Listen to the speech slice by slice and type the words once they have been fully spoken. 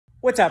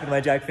What's happening, my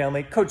Jack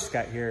family? Coach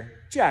Scott here,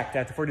 jacked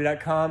at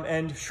the40.com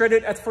and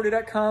shredded at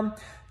the40.com.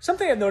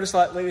 Something I've noticed a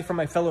lot lately from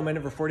my fellow men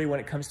over 40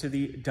 when it comes to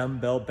the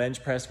dumbbell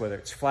bench press, whether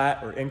it's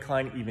flat or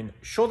incline, even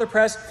shoulder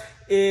press,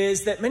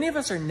 is that many of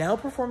us are now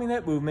performing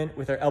that movement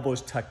with our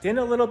elbows tucked in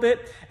a little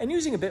bit and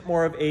using a bit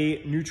more of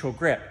a neutral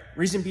grip.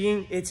 Reason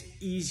being, it's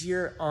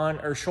easier on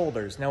our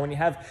shoulders. Now, when you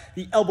have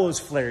the elbows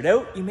flared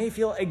out, you may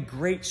feel a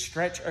great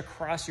stretch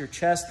across your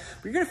chest,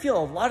 but you're gonna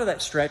feel a lot of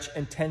that stretch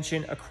and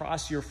tension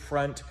across your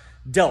front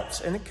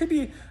delts. And it could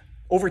be,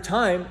 over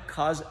time,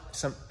 cause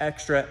some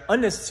extra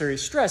unnecessary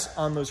stress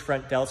on those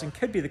front delts and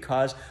could be the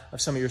cause of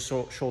some of your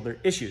shoulder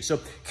issues. So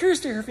curious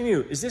to hear from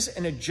you. Is this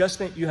an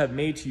adjustment you have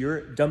made to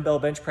your dumbbell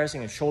bench pressing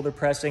and shoulder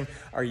pressing?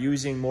 Are you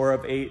using more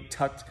of a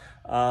tucked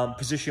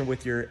position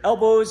with your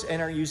elbows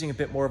and are using a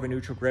bit more of a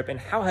neutral grip? And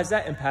how has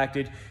that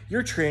impacted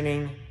your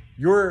training,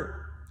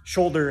 your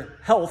shoulder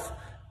health,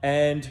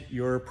 and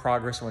your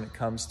progress when it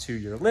comes to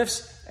your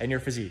lifts and your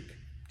physique?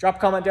 Drop a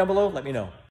comment down below, let me know.